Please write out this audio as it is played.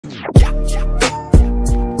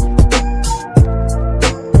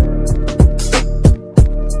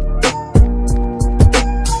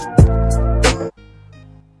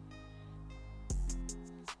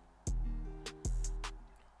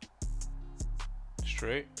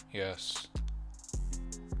Straight? Yes.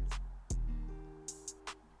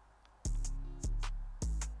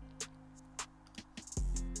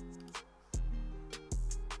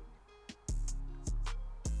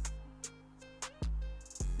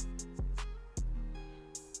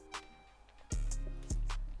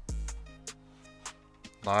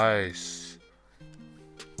 Nice.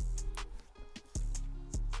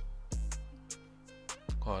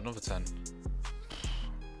 Oh, another 10.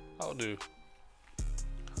 That'll do.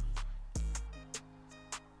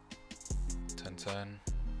 10, 10.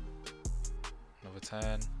 Another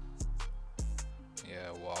 10.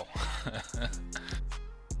 Yeah, wow.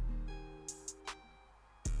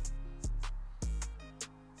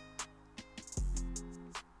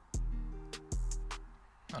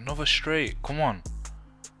 Another straight. Come on.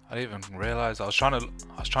 I didn't even realize. I was trying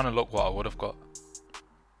to look what I would have got.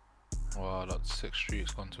 Wow, that 6th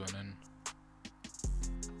street's gone to an end.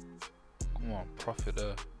 Come on, profit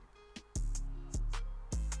there.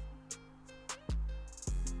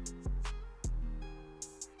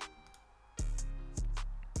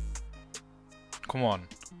 Come on.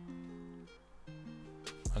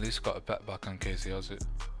 At least got a bet back in case he has it.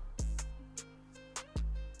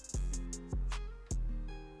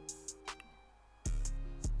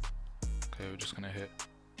 Okay, we're just gonna hit.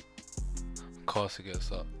 Of course he gets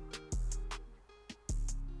that.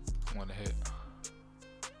 I'm gonna hit.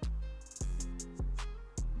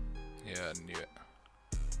 Yeah, I knew it.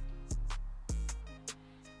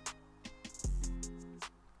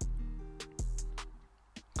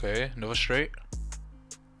 Okay, another straight.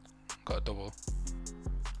 Got a double.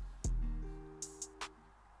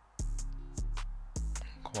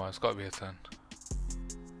 Come on, it's gotta be a 10.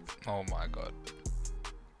 Oh my god.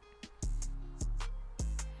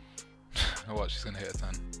 Watch, she's gonna hit a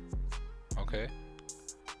 10. Okay.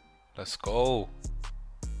 Let's go.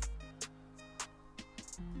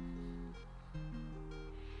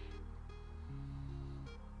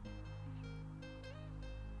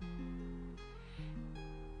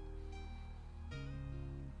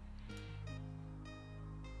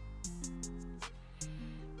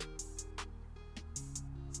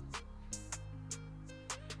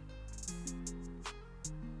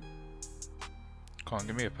 Come on,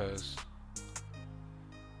 give me a pairs.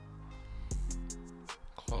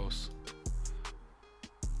 Close.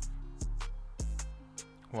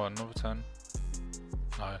 Come on, another 10.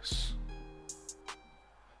 Nice.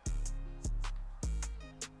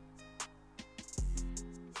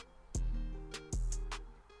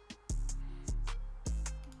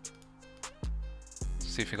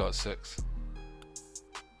 See if you got 6.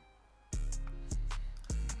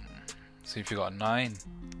 See if you got a 9.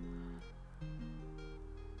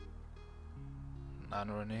 9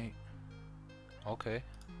 or an 8. Okay.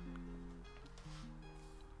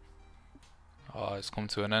 Oh, it's come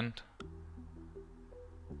to an end.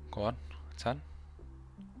 Go on. 10.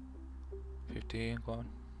 15. Go on.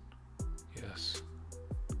 Yes.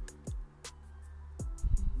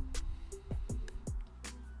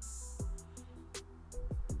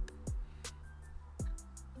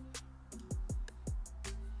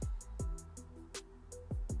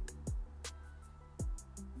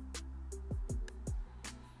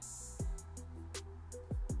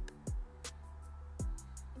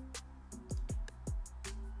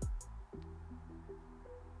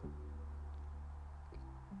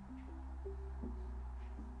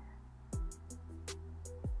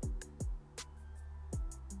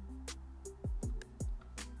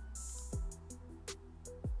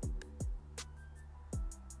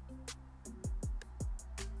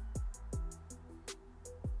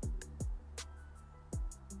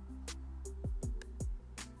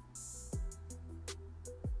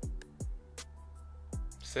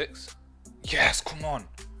 Six? Yes, come on.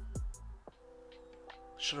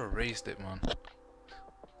 Should have raised it, man.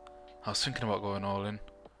 I was thinking about going all in.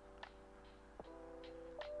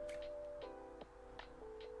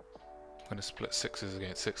 I'm gonna split 6s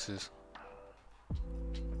against 6s.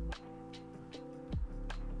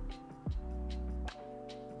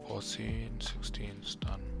 Fourteen, 16's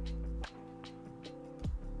done.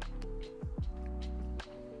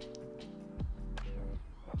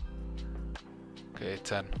 Okay,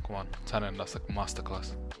 10. Come on, 10 and that's like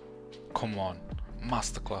masterclass. Come on,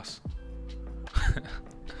 masterclass.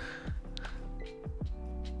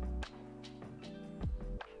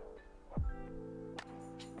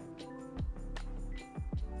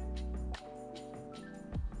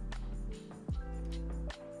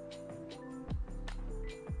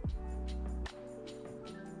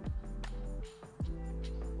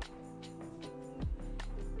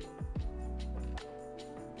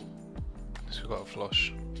 got a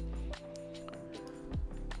flush.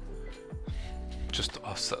 Just to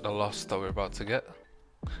offset the loss that we're about to get.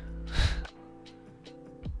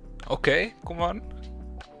 Okay, come on.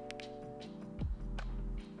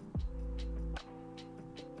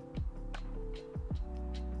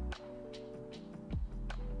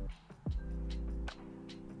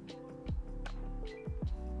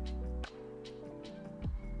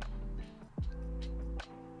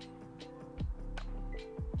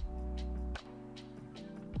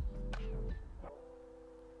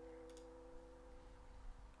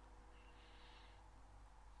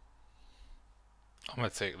 I'm gonna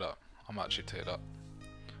take that. I'm actually take that.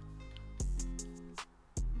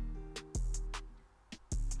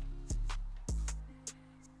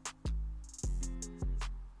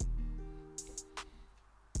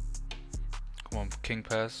 Come on, king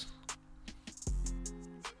pairs.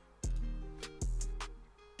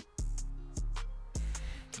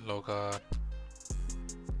 Low guard.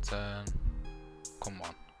 10. Come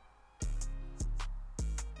on.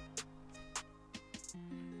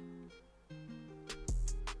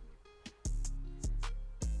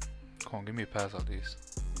 Come on, give me a pass at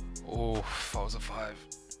least. Oh, that was a 5.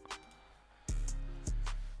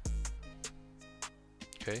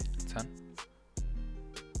 Okay, 10.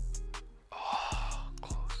 Oh,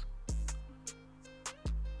 close.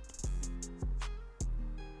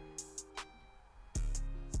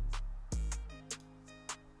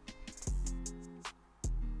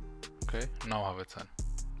 Okay, now I have a 10.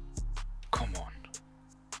 Come on.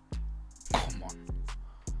 Come on.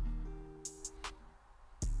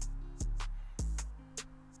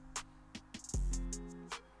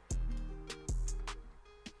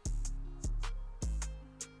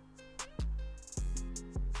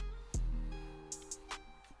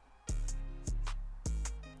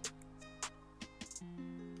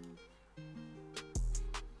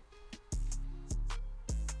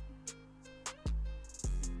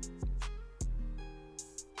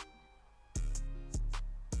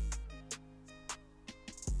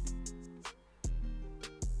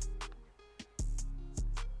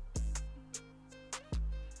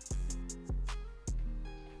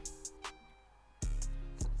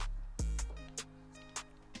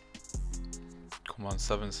 Come on,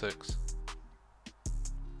 7-6.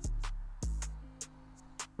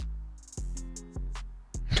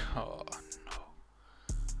 Oh no.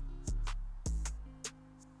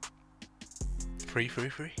 3.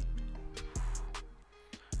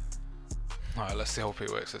 Alright, let's see how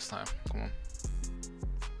it works this time. Come on.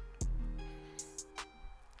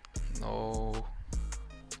 No.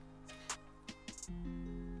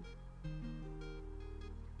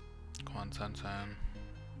 Come on, 10.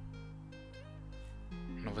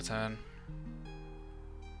 Another 10.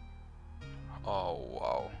 Oh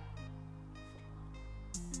wow.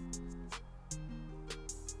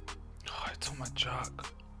 Oh, I took my jack.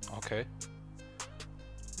 Okay.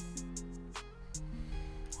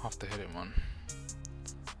 I have to hit it, man.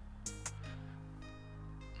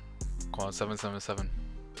 Come on, 7.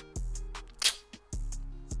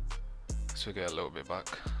 So we get a little bit back.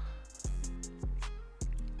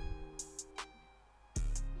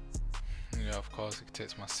 Yeah, of course, he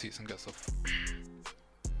takes my seats and gets off.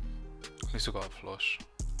 At least we got a flush.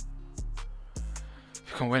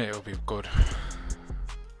 If we can win it, it'll be good.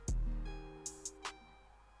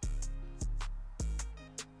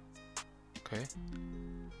 Okay.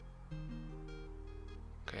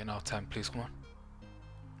 Okay, now 10, please, come on.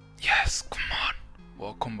 Yes, come on.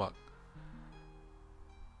 Well, come back.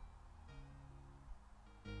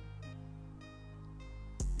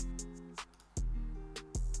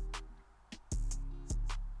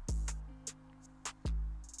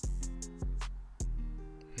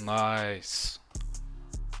 Nice.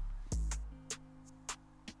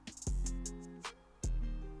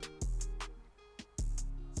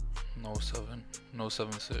 No 7, no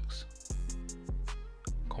 7-6.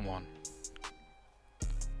 Come on.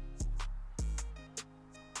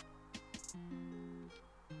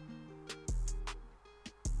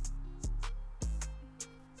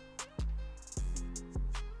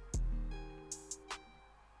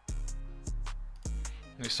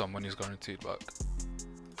 At least some money's guaranteed back.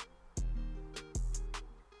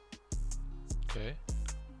 Okay.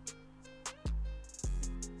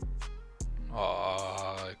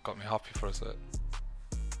 Ah, it got me happy for a sec.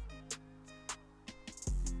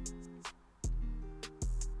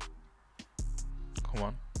 Come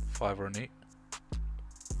on, 5 or an 8.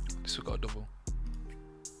 At least we got a double.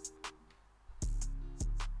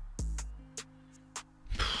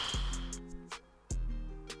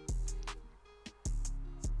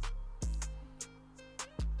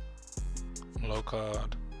 Low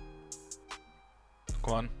card.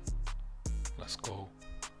 Go on. Let's go.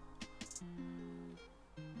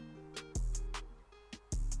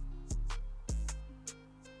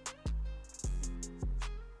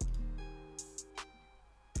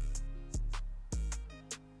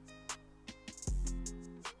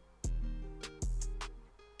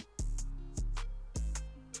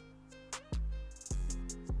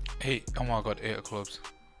 Eight. Oh my god, 8 of clubs.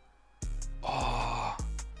 Oh,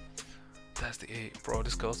 that's the 8. Bro,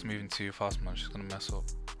 this girl's moving too fast, man. She's gonna mess up.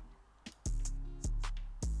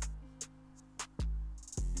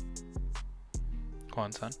 Go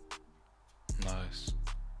on, 10. Nice.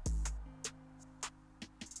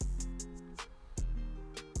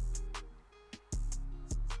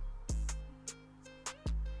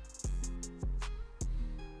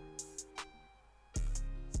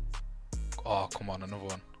 Oh, come on, another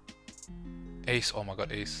one. Ace, oh my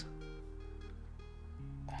god, ace.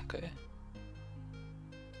 Okay.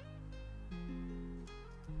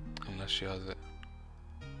 Unless she has it.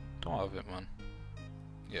 Don't have it, man.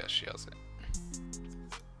 Yeah, she has it.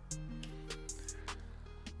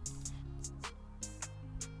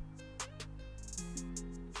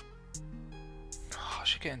 Oh,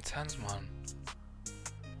 she getting tens, man.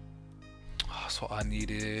 Oh, that's what I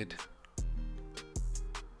needed.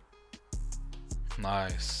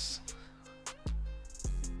 Nice.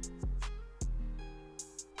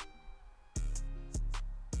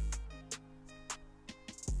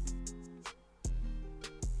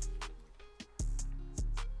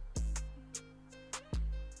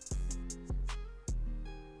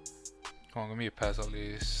 Come on, give me a pass at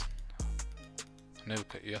least. I never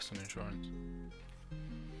cut yes on insurance.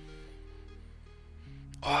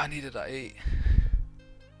 Oh, I needed that 8.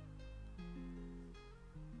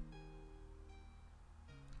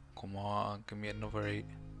 Come on, give me another 8.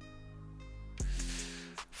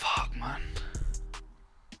 Fuck, man.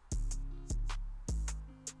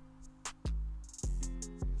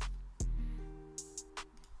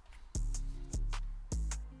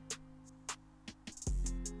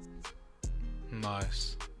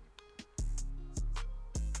 Nice.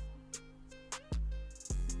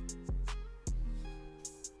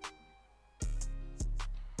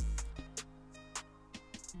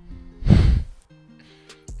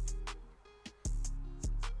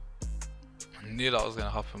 I knew that was gonna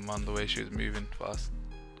happen, man, the way she was moving fast.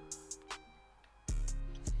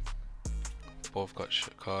 Both got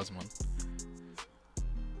shit cards, man.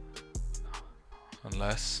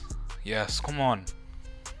 Unless... Yes, come on.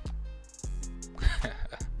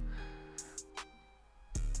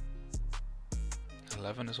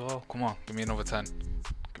 11 as well. Come on, give me another 10.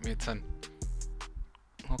 Give me a 10.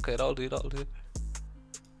 Okay, that'll do, that'll do.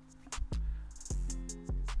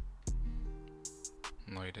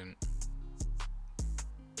 No, you didn't.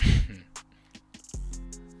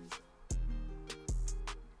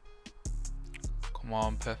 Come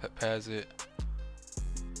on, perfect pairs it.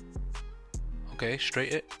 Okay,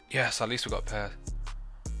 straight it. Yes, at least we got a pair.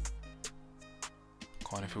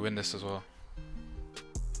 Come on, if we win this as well.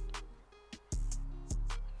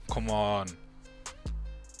 Come on.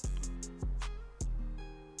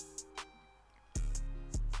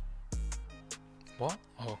 What?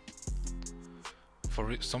 Oh.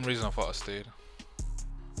 For some reason I thought I stayed.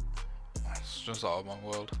 It's just out of my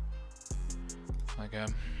world.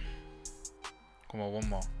 Again. Come on, one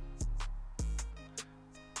more.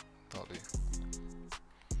 That'll do.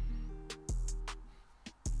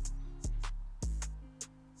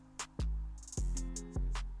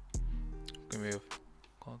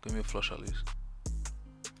 Give me a flush at least.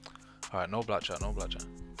 Alright, no blackjack, no blackjack.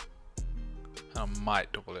 And I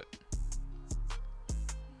might double it.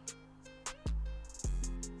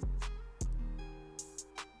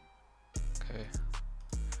 Okay.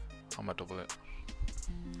 I'ma double it.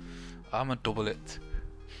 I'ma double it.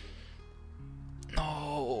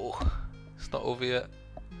 No! It's not over yet.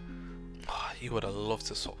 Oh, you would have loved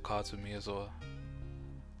to swap cards with me as well.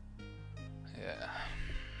 Yeah.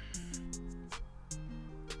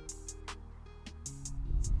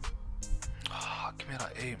 Give me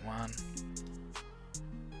that 8, man.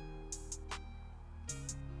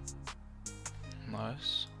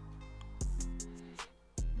 Nice.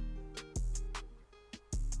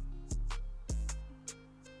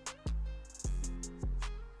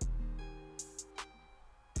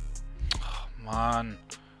 Oh, man.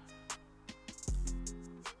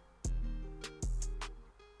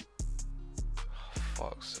 Oh,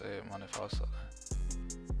 fuck's sake, man, if I was like that.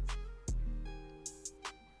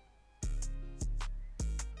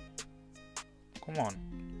 Come on.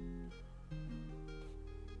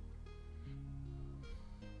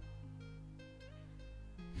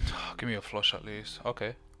 Give me a flush at least.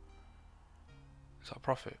 Okay. Is that a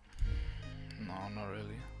profit? No, not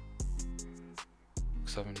really.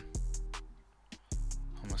 7.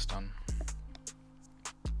 Almost done.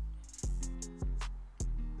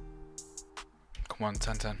 Come on,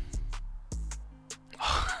 10-10.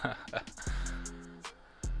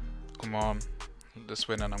 Come on. This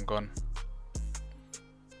win and I'm gone.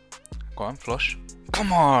 Go on, flush.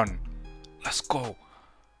 Come on! Let's go!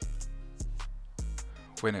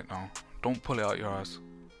 Win it now. Don't pull it out your ass.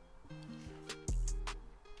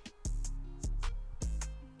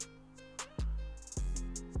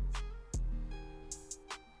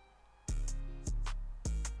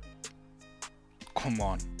 Come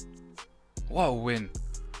on. What a win.